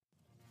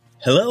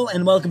Hello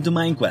and welcome to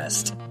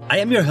MindQuest. I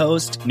am your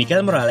host,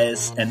 Miguel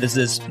Morales, and this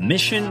is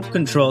Mission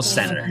Control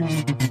Center.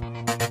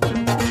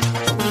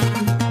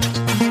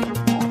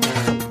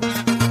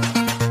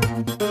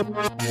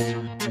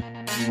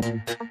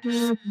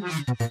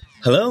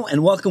 Hello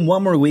and welcome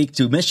one more week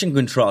to Mission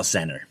Control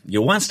Center,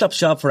 your one-stop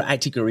shop for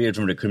IT careers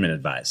and recruitment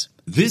advice.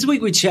 This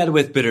week we chat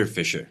with Peter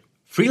Fischer,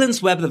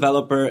 freelance web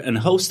developer and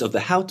host of the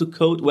How to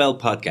Code Well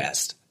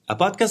podcast, a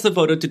podcast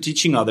devoted to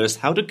teaching others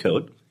how to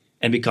code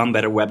and become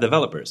better web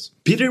developers.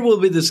 Peter will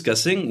be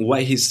discussing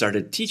why he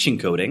started teaching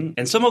coding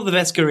and some of the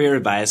best career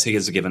advice he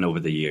has given over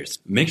the years.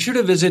 Make sure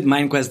to visit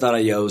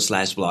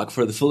mindquest.io/blog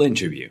for the full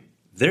interview.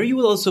 There you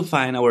will also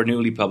find our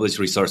newly published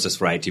resources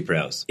for IT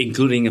pros,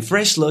 including a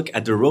fresh look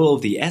at the role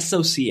of the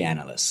SOC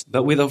analyst.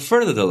 But without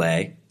further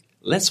delay,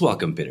 let's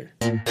welcome Peter.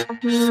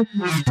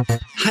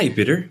 Hi,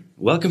 Peter.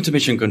 Welcome to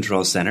Mission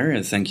Control Center,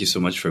 and thank you so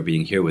much for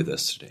being here with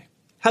us today.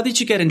 How did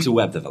you get into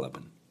web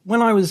development?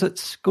 When I was at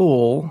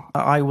school,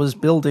 I was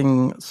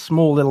building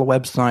small little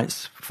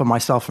websites for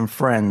myself and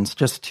friends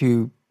just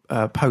to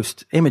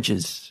post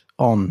images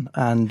on.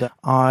 And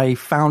I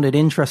found it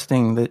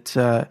interesting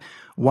that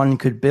one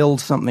could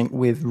build something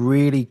with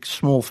really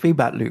small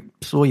feedback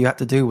loops. All you had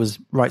to do was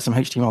write some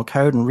HTML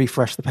code and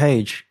refresh the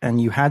page,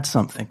 and you had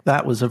something.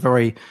 That was a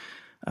very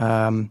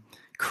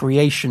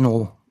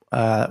creational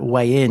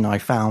way in, I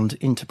found,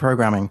 into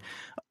programming.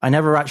 I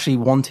never actually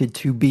wanted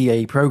to be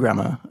a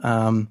programmer.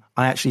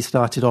 I actually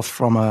started off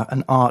from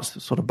an art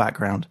sort of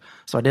background.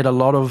 So I did a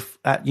lot of,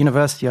 at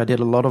university, I did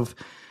a lot of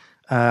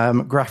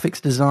graphics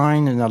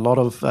design and a lot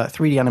of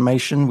 3D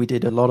animation. We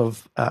did a lot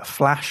of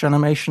Flash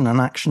animation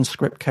and action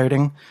script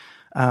coding.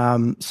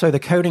 So the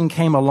coding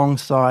came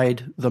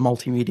alongside the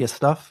multimedia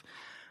stuff.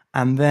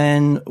 And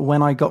then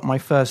when I got my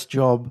first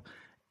job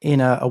in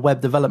a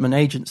web development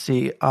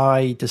agency,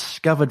 I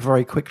discovered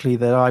very quickly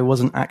that I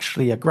wasn't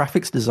actually a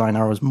graphics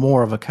designer. I was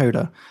more of a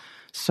coder.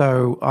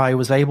 So I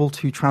was able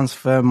to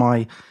transfer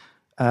my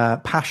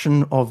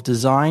passion of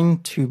design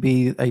to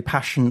be a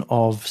passion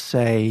of,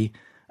 say,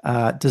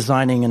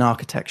 designing an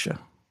architecture.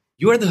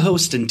 You are the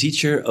host and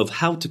teacher of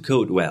How to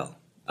Code Well,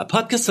 a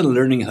podcast and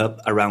learning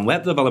hub around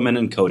web development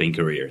and coding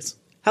careers.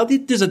 How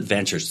did this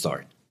adventure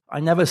start? I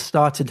never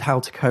started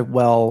How to Code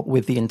Well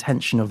with the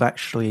intention of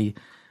actually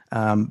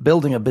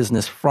building a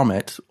business from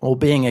it or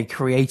being a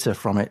creator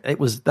from it.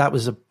 That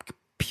was a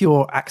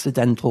pure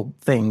accidental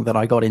thing that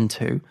I got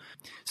into.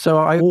 So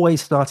I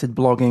always started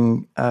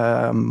blogging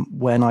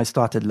when I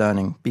started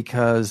learning,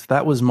 because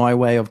that was my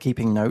way of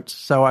keeping notes.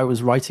 So I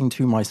was writing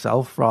to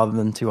myself rather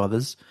than to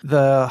others.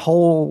 The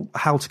whole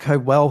How to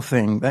Code Well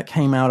thing, that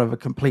came out of a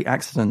complete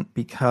accident,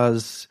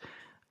 because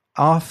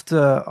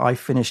after I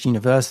finished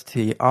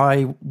university,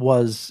 I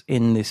was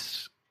in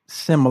this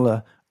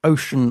similar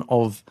ocean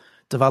of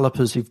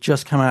developers who've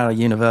just come out of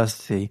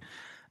university,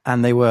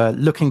 and they were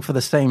looking for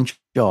the same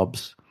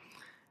jobs.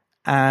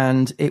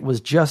 And it was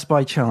just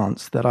by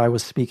chance that I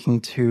was speaking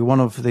to one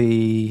of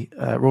the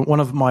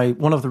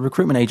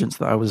recruitment agents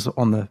that I was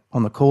on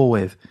the call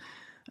with.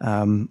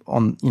 I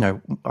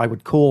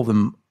would call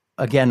them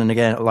again and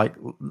again, like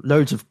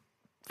loads of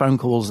phone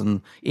calls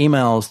and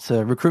emails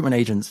to recruitment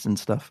agents and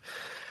stuff.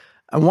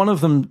 And one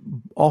of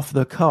them, off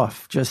the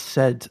cuff, just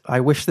said, "I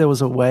wish there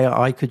was a way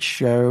I could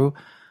show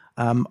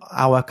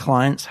our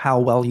clients how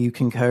well you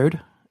can code."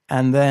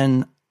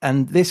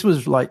 And this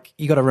was like,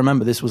 you got to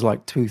remember, this was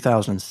like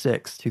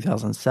 2006,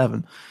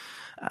 2007.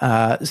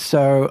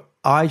 So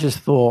I just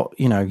thought,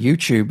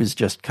 YouTube is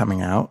just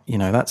coming out.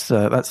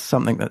 That's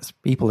something that's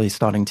people are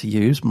starting to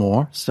use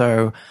more.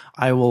 So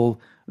I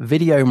will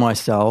video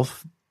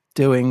myself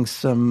doing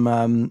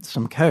some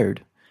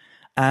code.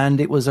 And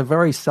it was a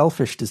very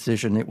selfish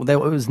decision. It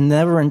was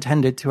never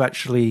intended to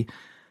actually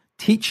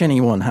teach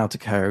anyone how to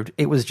code.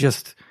 It was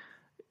just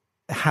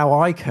how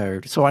I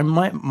code. So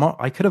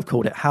I could have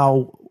called it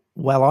How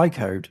Well I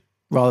Code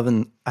rather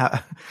than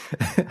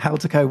How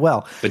to Code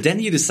Well. But then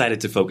you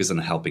decided to focus on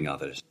helping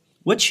others.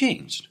 What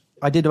changed?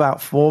 I did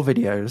about 4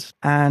 videos,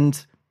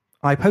 and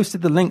I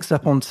posted the links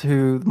up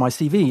onto my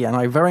CV, and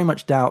I very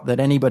much doubt that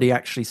anybody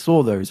actually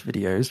saw those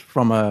videos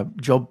from a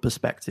job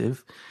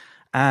perspective.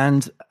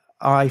 And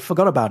I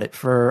forgot about it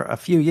for a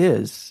few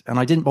years, and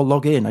I didn't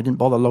log in. I didn't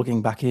bother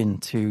logging back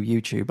into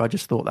YouTube. I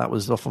just thought that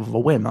was off of a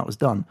whim. That was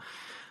done.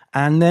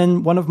 And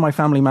then one of my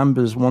family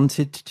members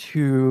wanted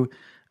to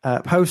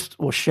post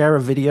or share a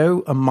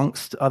video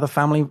amongst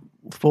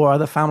 4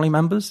 other family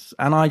members.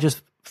 And I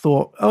just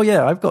thought, oh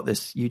yeah, I've got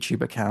this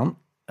YouTube account.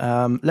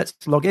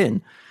 Let's log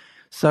in.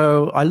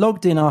 So I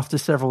logged in after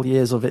several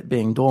years of it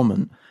being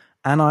dormant.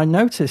 And I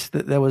noticed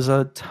that there was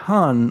a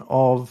ton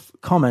of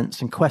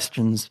comments and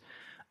questions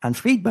and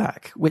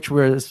feedback, which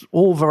was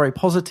all very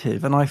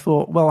positive. And I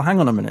thought, well,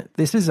 hang on a minute.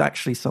 This is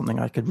actually something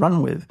I could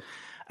run with.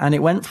 And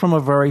it went from a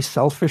very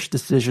selfish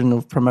decision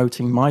of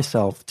promoting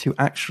myself to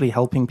actually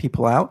helping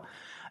people out.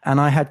 And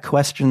I had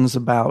questions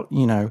about,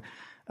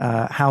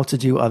 how to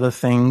do other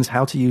things,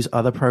 how to use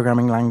other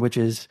programming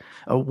languages.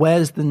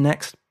 Where's the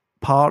next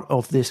part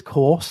of this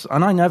course?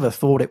 And I never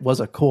thought it was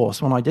a course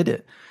when I did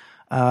it.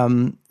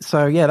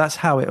 So yeah, that's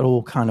how it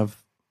all kind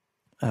of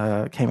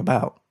came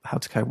about, How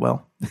to Code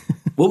Well.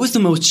 What was the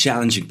most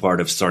challenging part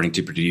of starting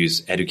to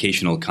produce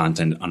educational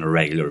content on a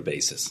regular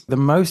basis? The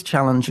most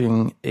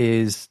challenging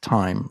is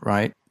time,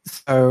 right?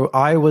 So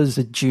I was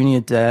a junior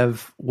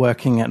dev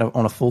working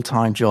on a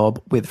full-time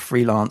job with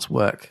freelance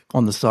work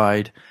on the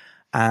side.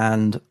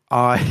 And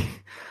I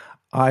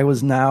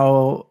was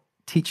now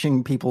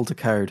teaching people to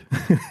code.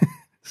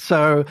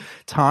 So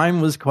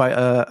time was quite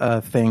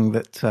a thing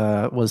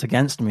that was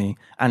against me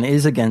and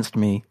is against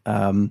me.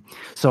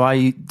 So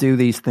I do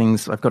these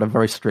things. I've got a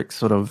very strict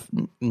sort of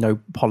no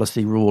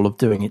policy rule of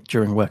doing it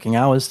during working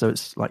hours. So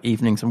it's like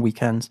evenings and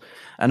weekends.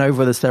 And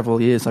over the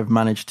several years, I've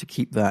managed to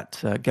keep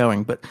that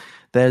going. But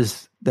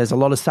there's a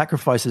lot of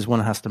sacrifices one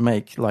has to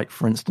make. Like,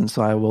 for instance,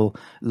 I will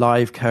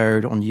live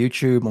code on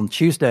YouTube on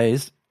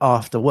Tuesdays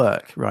after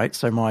work, right?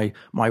 So my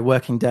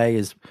working day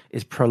is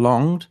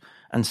prolonged.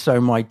 And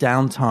so my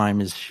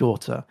downtime is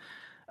shorter.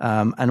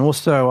 And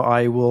also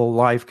I will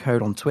live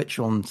code on Twitch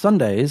on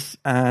Sundays,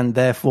 and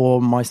therefore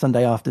my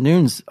Sunday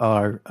afternoons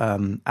are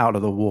out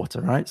of the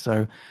water, right?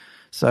 So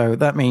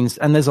that means,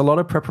 and there's a lot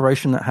of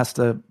preparation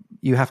that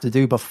you have to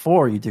do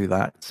before you do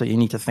that. So you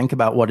need to think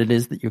about what it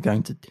is that you're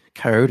going to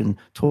code and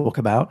talk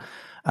about.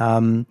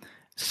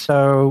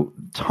 So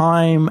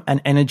time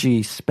and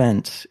energy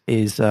spent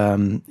is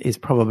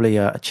probably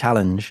a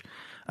challenge,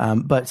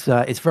 but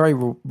it's very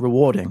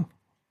rewarding,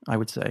 I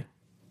would say.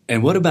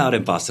 And what about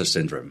imposter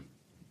syndrome?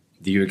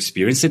 Do you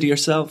experience it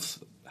yourself?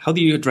 How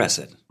do you address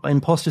it?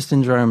 Imposter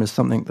syndrome is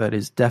something that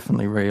is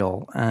definitely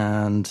real.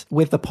 And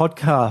with the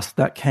podcast,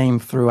 that came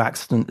through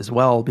accident as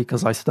well,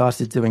 because I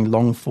started doing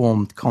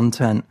long-form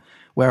content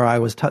where I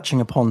was touching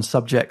upon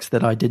subjects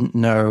that I didn't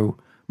know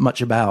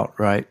much about,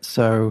 right?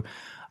 So,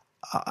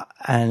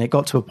 and it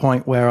got to a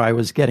point where I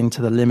was getting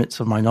to the limits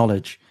of my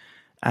knowledge.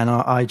 And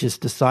I just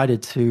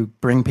decided to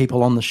bring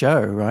people on the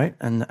show, right?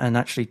 And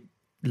actually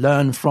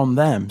learn from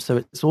them. So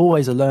it's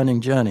always a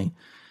learning journey.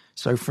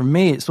 So for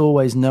me, it's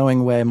always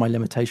knowing where my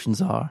limitations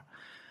are.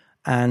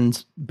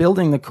 And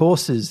building the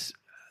courses,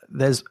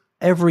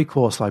 every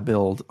course I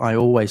build, I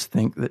always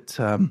think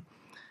that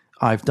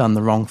I've done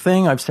the wrong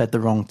thing. I've said the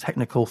wrong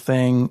technical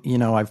thing.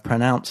 I've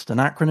pronounced an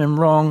acronym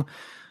wrong.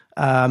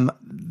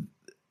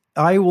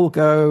 I will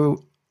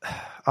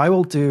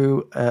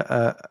do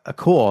a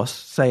course,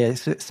 say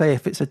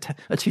if it's a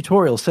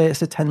tutorial, say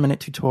it's a 10-minute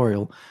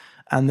tutorial,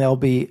 and there'll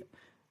be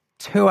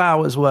 2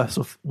 hours worth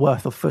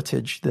of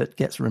footage that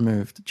gets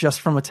removed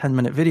just from a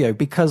 10-minute video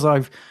because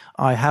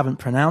I haven't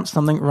pronounced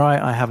something right,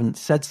 I haven't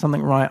said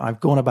something right, I've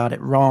gone about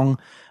it wrong,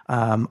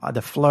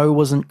 the flow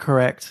wasn't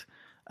correct,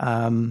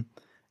 and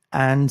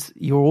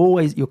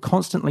you're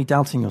constantly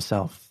doubting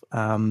yourself.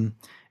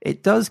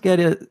 It does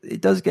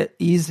get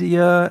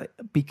easier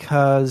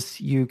because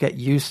you get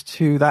used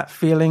to that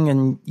feeling,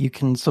 and you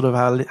can sort of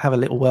have a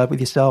little word with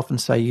yourself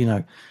and say,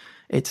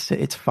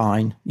 it's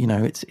fine,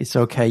 it's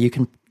okay. You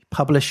can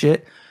publish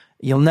it.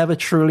 You'll never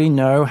truly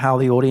know how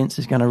the audience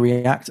is going to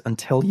react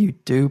until you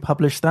do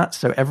publish that.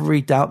 So every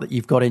doubt that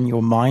you've got in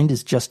your mind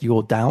is just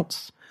your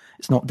doubts.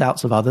 It's not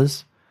doubts of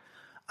others.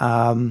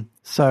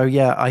 So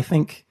yeah, I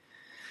think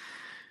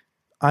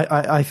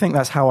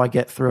that's how I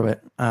get through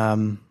it.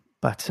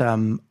 But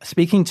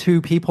speaking to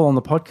people on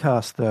the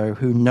podcast, though,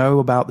 who know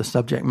about the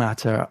subject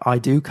matter, I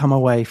do come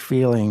away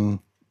feeling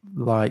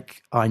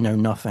like I know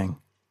nothing.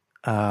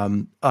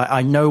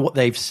 I know what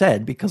they've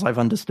said because I've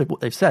understood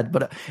what they've said,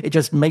 but it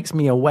just makes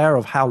me aware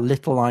of how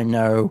little I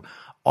know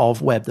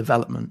of web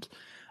development,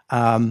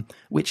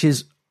 which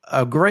is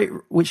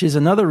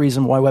another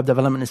reason why web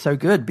development is so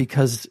good,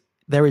 because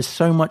there is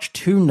so much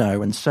to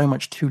know and so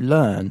much to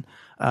learn.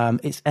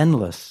 It's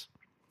endless.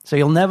 So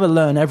you'll never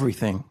learn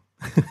everything.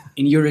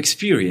 In your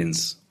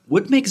experience,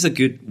 what makes a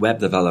good web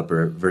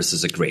developer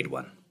versus a great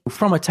one?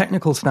 From a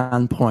technical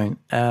standpoint,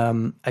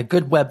 a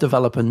good web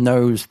developer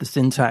knows the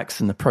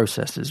syntax and the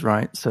processes,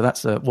 right? So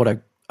that's what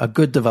a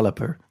good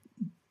developer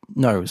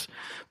knows.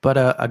 But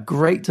a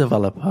great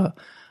developer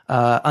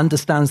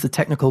understands the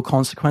technical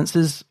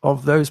consequences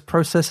of those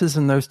processes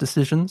and those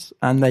decisions,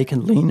 and they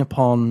can lean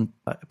upon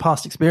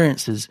past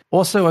experiences.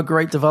 Also, a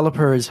great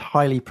developer is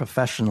highly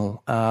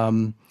professional.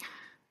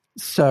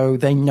 So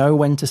they know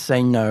when to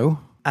say no,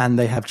 and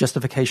they have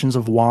justifications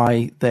of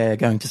why they're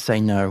going to say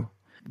no.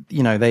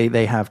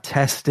 They have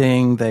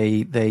testing,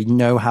 they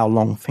know how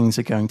long things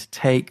are going to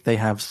take, they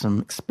have some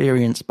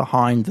experience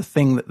behind the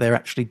thing that they're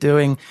actually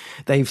doing,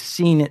 they've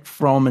seen it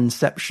from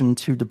inception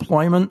to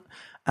deployment,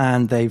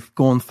 and they've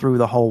gone through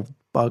the whole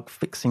bug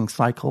fixing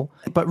cycle.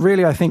 But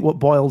really, I think what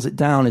boils it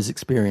down is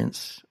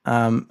experience.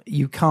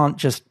 You can't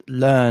just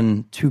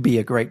learn to be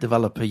a great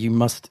developer, you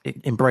must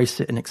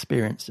embrace it and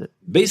experience it.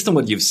 Based on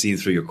what you've seen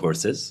through your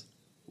courses,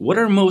 what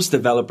are most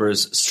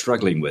developers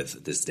struggling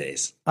with these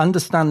days?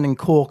 Understanding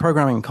core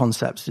programming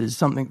concepts is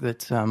something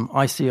that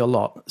I see a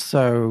lot.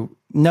 So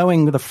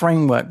knowing the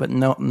framework, but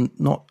not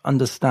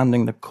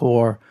understanding the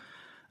core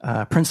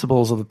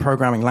principles of the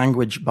programming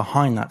language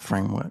behind that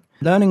framework.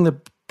 Learning the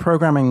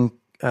programming,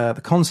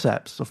 the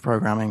concepts of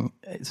programming,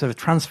 it's a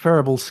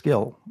transferable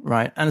skill,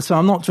 right? And so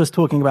I'm not just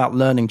talking about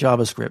learning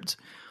JavaScript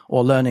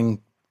or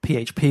learning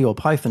PHP or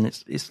Python.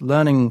 It's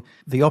learning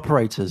the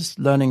operators,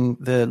 learning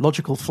the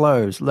logical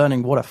flows,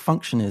 learning what a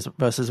function is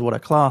versus what a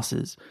class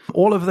is.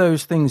 All of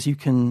those things you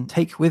can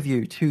take with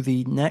you to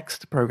the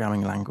next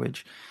programming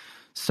language.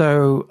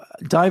 So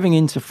diving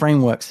into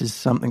frameworks is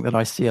something that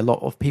I see a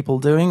lot of people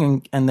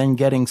doing and then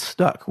getting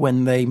stuck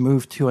when they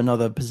move to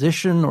another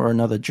position or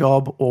another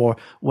job or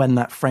when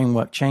that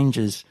framework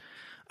changes.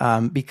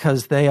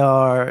 Because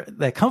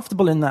they're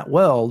comfortable in that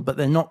world, but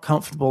they're not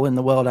comfortable in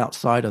the world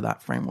outside of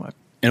that framework.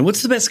 And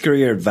what's the best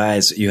career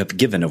advice you have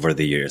given over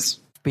the years?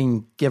 I've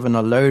been given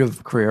a load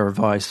of career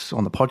advice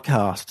on the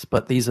podcast,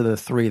 but these are the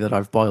three that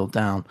I've boiled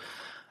down.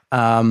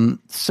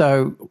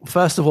 So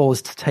first of all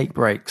is to take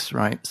breaks,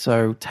 right?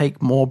 So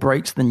take more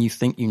breaks than you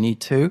think you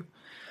need to,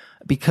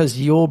 because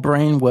your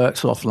brain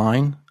works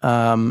offline.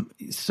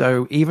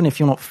 So even if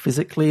you're not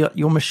physically at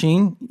your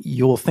machine,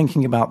 you're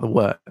thinking about the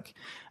work.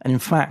 And in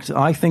fact,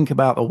 I think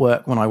about the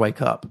work when I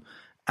wake up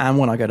and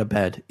when I go to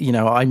bed.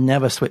 I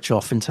never switch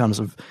off in terms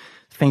of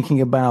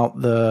thinking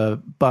about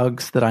the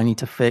bugs that I need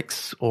to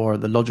fix or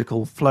the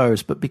logical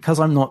flows. But because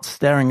I'm not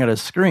staring at a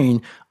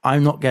screen,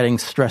 I'm not getting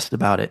stressed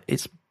about it.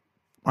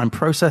 I'm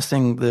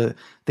processing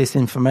this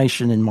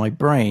information in my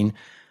brain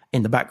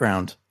in the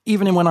background.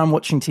 Even when I'm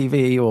watching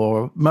TV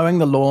or mowing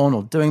the lawn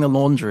or doing the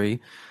laundry,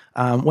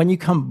 when you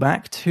come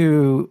back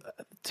to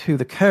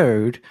the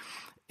code,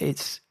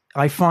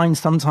 I find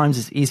sometimes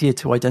it's easier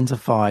to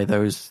identify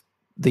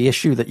the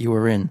issue that you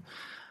were in.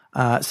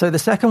 So the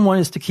second one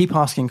is to keep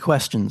asking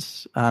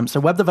questions. So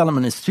web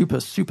development is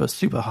super, super,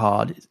 super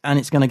hard, and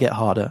it's going to get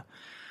harder.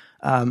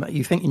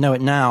 You think you know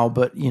it now,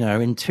 but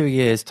in 2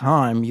 years'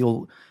 time,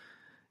 you'll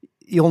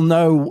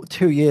know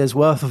 2 years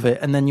worth of it,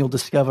 and then you'll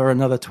discover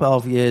another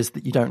 12 years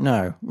that you don't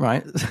know,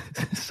 right?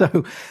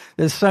 So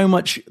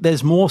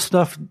there's more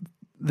stuff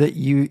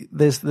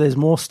there's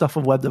more stuff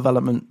of web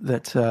development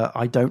that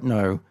I don't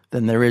know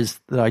than there is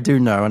that I do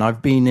know, and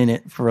I've been in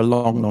it for a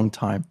long, long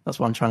time. That's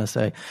what I'm trying to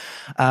say.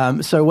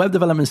 So web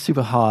development is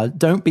super hard.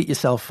 Don't beat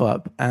yourself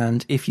up,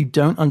 and if you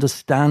don't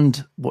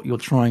understand what you're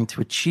trying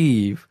to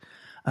achieve,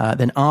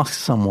 then ask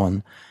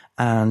someone.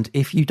 And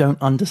if you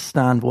don't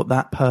understand what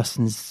that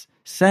person's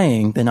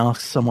saying, then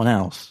ask someone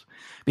else,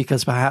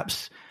 because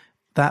perhaps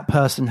that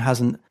person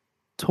hasn't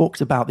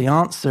talked about the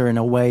answer in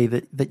a way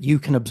that you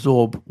can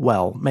absorb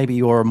well. Maybe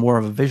you're more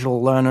of a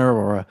visual learner,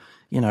 or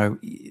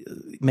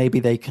maybe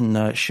they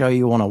can show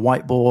you on a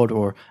whiteboard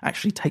or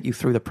actually take you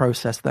through the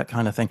process, that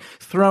kind of thing.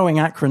 Throwing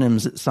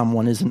acronyms at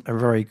someone isn't a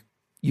very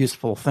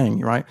useful thing,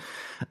 right?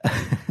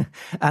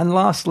 And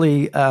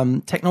lastly,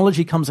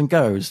 technology comes and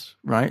goes,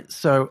 right?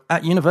 So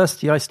at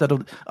university, I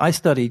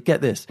studied,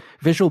 get this,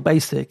 Visual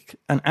Basic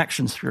and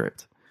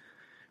ActionScript.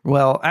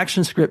 Well,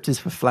 ActionScript is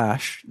for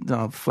Flash.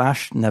 No,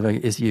 Flash never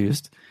is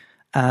used.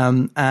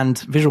 And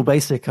Visual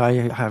Basic,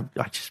 I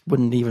just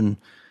wouldn't even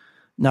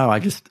know. I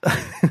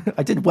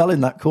did well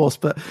in that course,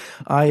 but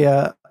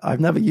I've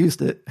never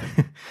used it.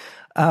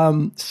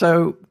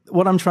 So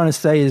what I'm trying to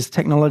say is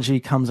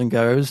technology comes and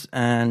goes,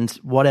 and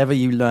whatever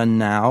you learn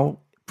now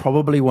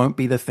probably won't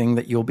be the thing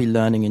that you'll be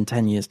learning in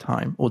 10 years'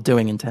 time or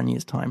doing in 10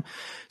 years' time.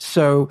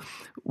 So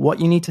what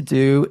you need to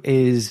do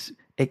is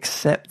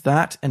accept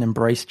that and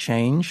embrace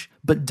change,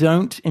 but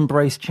don't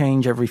embrace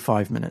change every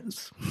 5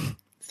 minutes.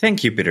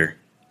 Thank you, Peter.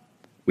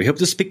 We hope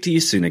to speak to you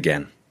soon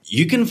again.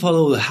 You can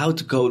follow the How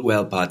to Code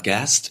Well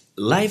podcast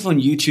live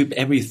on YouTube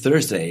every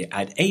Thursday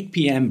at 8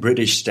 p.m.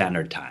 British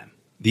Standard Time.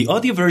 The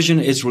audio version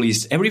is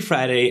released every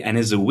Friday and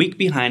is a week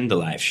behind the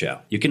live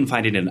show. You can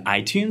find it in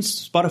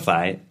iTunes,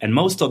 Spotify, and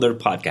most other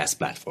podcast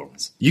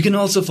platforms. You can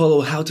also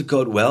follow How to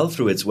Code Well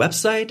through its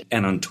website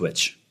and on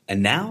Twitch.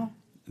 And now,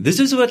 this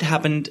is what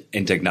happened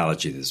in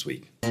technology this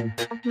week.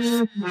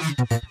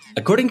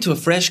 According to a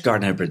fresh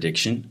Gartner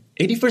prediction,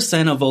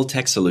 80% of all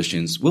tech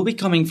solutions will be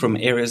coming from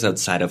areas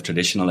outside of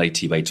traditional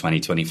IT by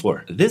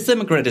 2024. This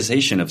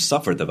democratization of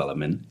software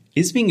development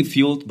is being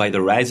fueled by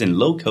the rise in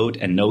low-code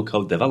and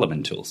no-code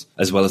development tools,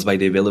 as well as by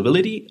the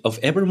availability of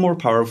ever more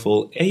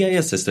powerful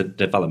AI-assisted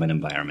development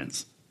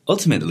environments.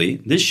 Ultimately,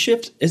 this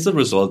shift is the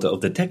result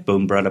of the tech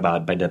boom brought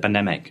about by the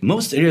pandemic.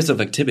 Most areas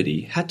of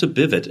activity had to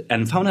pivot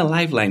and found a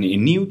lifeline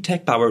in new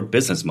tech-powered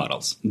business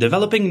models,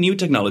 developing new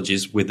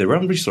technologies with their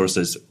own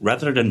resources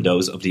rather than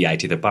those of the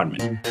IT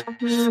department.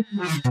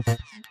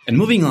 And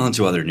moving on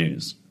to other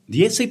news.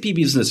 The SAP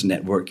Business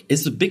Network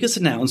is the biggest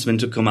announcement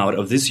to come out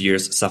of this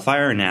year's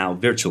Sapphire Now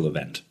virtual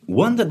event,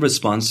 one that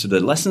responds to the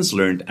lessons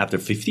learned after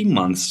 15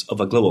 months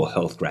of a global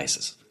health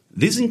crisis.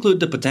 These include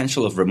the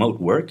potential of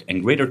remote work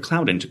and greater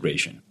cloud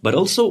integration, but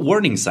also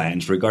warning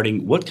signs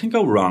regarding what can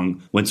go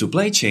wrong when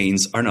supply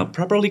chains are not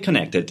properly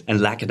connected and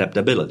lack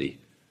adaptability.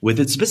 With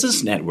its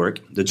business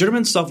network, the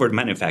German software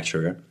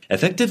manufacturer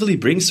effectively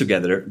brings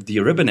together the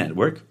Ariba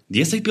Network,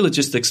 the SAP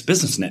Logistics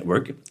Business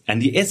Network,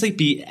 and the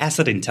SAP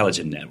Asset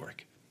Intelligence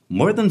Network.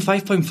 More than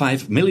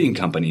 5.5 million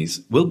companies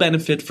will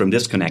benefit from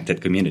this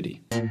connected community.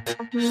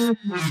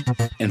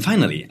 And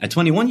finally, a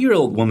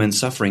 21-year-old woman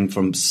suffering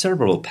from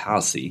cerebral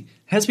palsy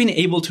has been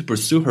able to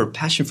pursue her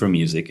passion for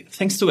music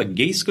thanks to a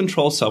gaze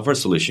control software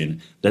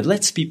solution that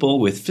lets people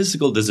with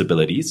physical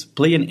disabilities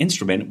play an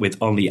instrument with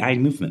only eye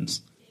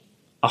movements.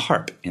 A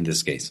harp, in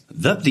this case.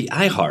 Dubbed the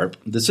iHarp,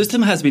 the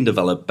system has been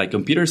developed by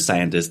computer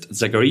scientist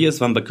Zacharias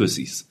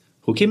Vambakousis,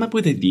 who came up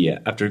with the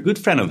idea after a good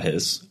friend of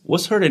his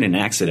was hurt in an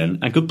accident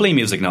and could play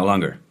music no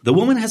longer. The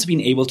woman has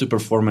been able to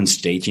perform on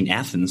stage in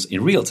Athens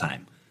in real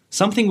time,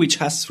 something which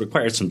has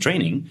required some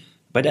training,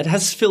 but that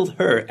has filled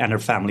her and her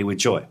family with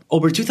joy.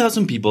 Over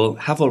 2,000 people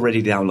have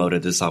already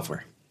downloaded the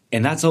software.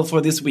 And that's all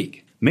for this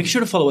week. Make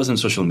sure to follow us on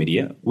social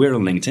media. We're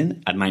on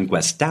LinkedIn at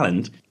MindQuest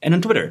Talent and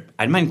on Twitter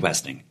at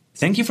MindQuesting.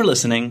 Thank you for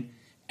listening,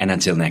 and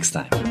until next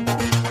time.